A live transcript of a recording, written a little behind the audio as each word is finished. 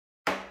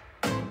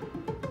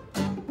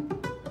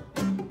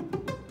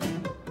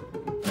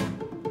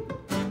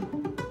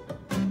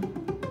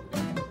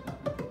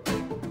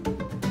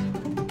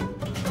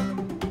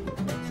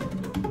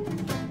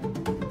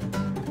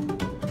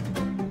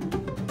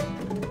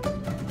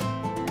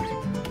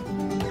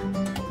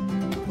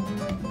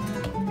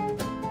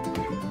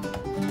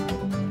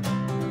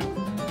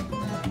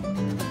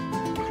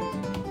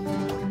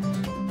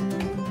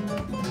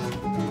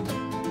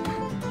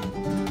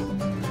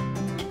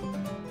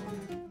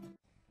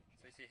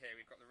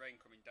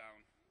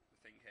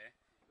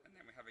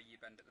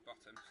U-bend at the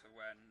bottom, so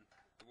when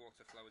the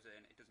water flows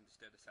in, it doesn't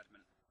disturb the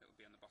sediment that will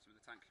be on the bottom of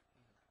the tank.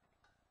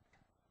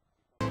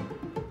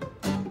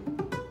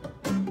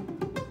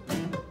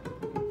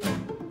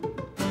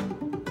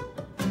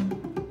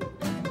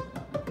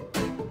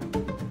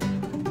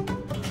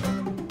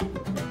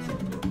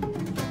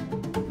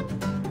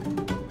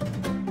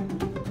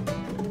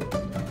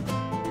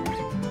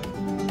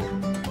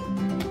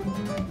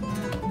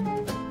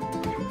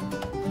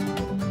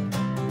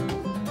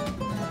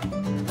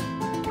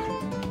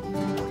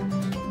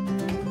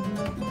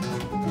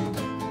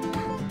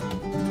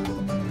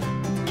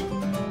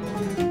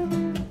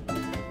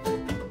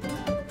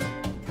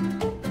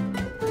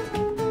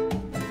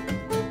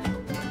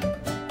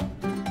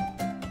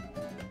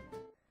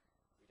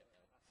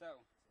 So,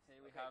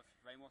 here we have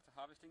rainwater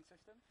harvesting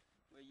system,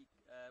 where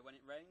when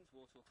it rains,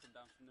 water will come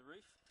down from the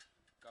roof,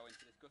 go into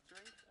this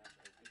guttering,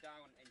 and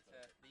down into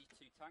these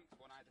two tanks,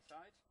 one either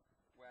side,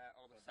 where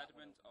all the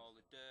sediment, all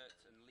the dirt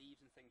and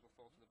leaves and things will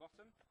fall to the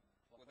bottom.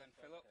 We'll then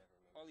fill up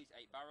all these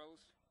 8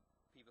 barrels,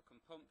 people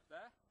can pump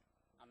there,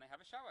 and they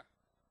have a shower.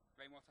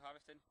 Rainwater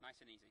harvesting,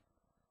 nice and easy.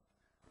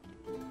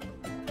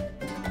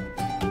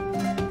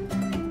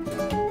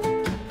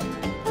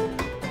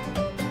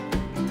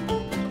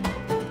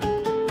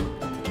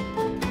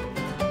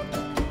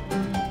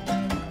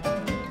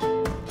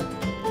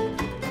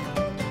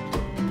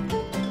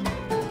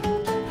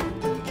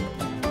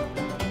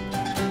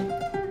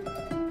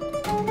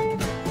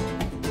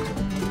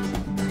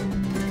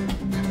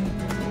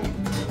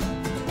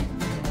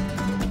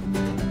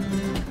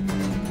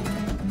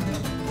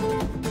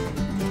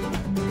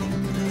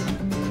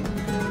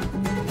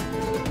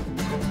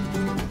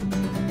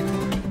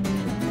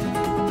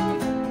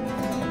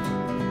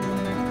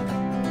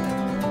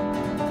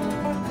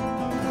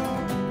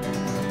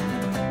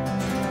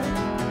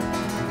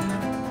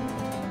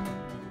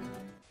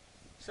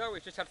 So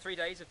we've just had 3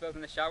 days of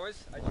building the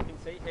showers. As you can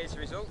see, here's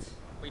the results.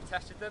 We've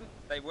tested them,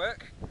 they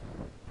work.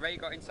 Ray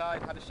got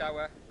inside, had a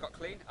shower, got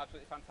clean,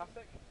 absolutely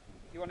fantastic.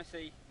 If you want to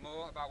see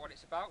more about what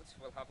it's about,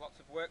 we'll have lots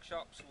of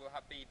workshops, we'll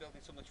be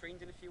building some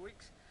latrines in a few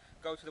weeks.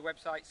 Go to the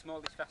website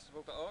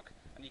smalleastfestival.org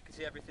and you can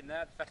see everything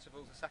there. The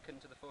festival's the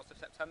 2nd to the 4th of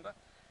September.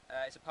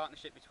 It's a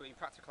partnership between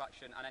Practical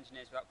Action and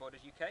Engineers Without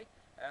Borders UK.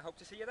 Hope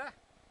to see you there.